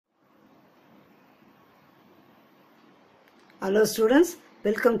Hello students,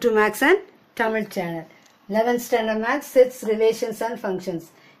 welcome to Maths and Tamil channel. 11th standard Maths, sets, relations and functions.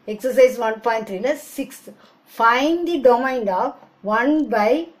 Exercise 1.3, 6th. Find the domain of 1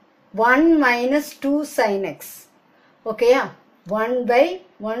 by 1 minus 2 sin x. Okay, 1 by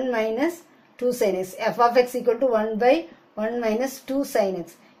 1 minus 2 sin x. F of x equal to 1 by 1 minus 2 sin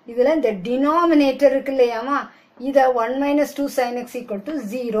x. This is the denominator. This 1 minus 2 sin x equal to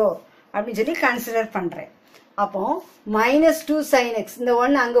 0. That's consider pandre. அப்போ minus 2 sin x இந்த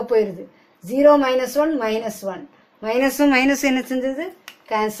 1 அங்க போயிருது 0 minus 1 minus 1 minus 1 minus என்ன செஞ்சது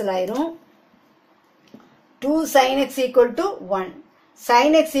cancel ஆயிரும் 2 sin x equal to 1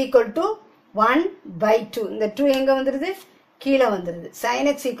 sin x equal to 1 by 2 இந்த 2 எங்க வந்துருது கீழ வந்துருது sin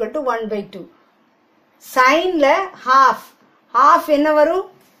x equal to 1 by 2 sinல half என்ன வரும்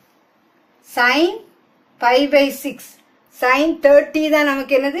sin pi by 6 sin 30 தான்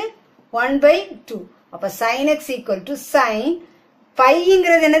நமக்கு என்னது 1 by 2 அப்ப sin x equal to sin pi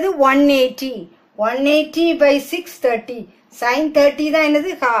இங்கிறது என்னது 180 by 630 sin 30 தான்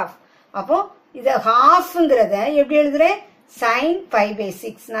என்னது half அப்போ இத half இங்கிறத எப்படி எழுதுறேன் sin pi by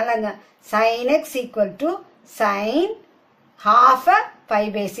 6 நல்லாங்க sin x equal to sin half pi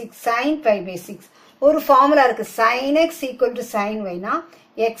by 6 sin pi by 6 ஒரு ஃபார்முலா இருக்கு sin x equal to sin y னா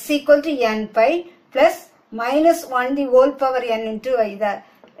x equal to n pi plus minus 1 the whole power n into y இத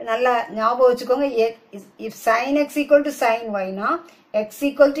நல்லா ஞாபகம் வச்சுக்கோங்க if sin x equal to sin y னா x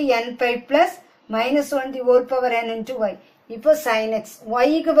equal to n pi plus minus 1 the whole power n into y இப்போ sin x y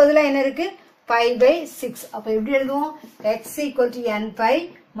க்கு பதிலா என்ன இருக்கு pi by 6 அப்ப எப்படி எழுதுவோம் x equal to n pi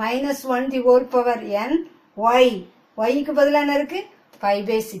minus 1 the whole power n y க்கு பதிலா என்ன இருக்கு pi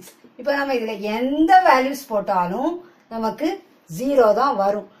by 6 இப்போ நாம இதுல எந்த வேல்யூஸ் போட்டாலும் நமக்கு 0 தான்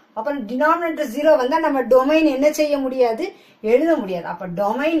வரும் அப்ப denominator 0 வந்தா நம்ம domain என்ன செய்ய முடியாது எழுத முடியாது அப்ப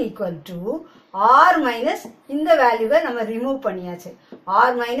domain equal to r minus இந்த வேல்யூவை நம்ம ரிமூவ் பண்ணியாச்சு r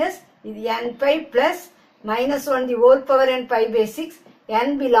minus இது n pi plus minus 1 the whole power n pi by 6 n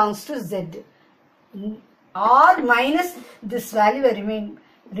belongs to z r minus this value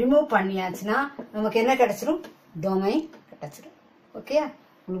remove பண்ணியாச்சுனா நமக்கு என்ன கிடைச்சிரும் domain கிடைச்சிரும் ஓகே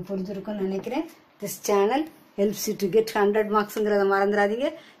உங்களுக்கு புரிஞ்சிருக்கும்னு நினைக்கிறேன் this channel helps you to get 100 marks ங்கறத மறந்துடாதீங்க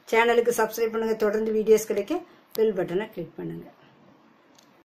சேனலுக்கு சப்ஸ்கிரைப் பண்ணுங்க தொடர்ந்து வீடியோஸ் கிடைக்க பெல் பட்டனை கிளிக் பண்ணுங்க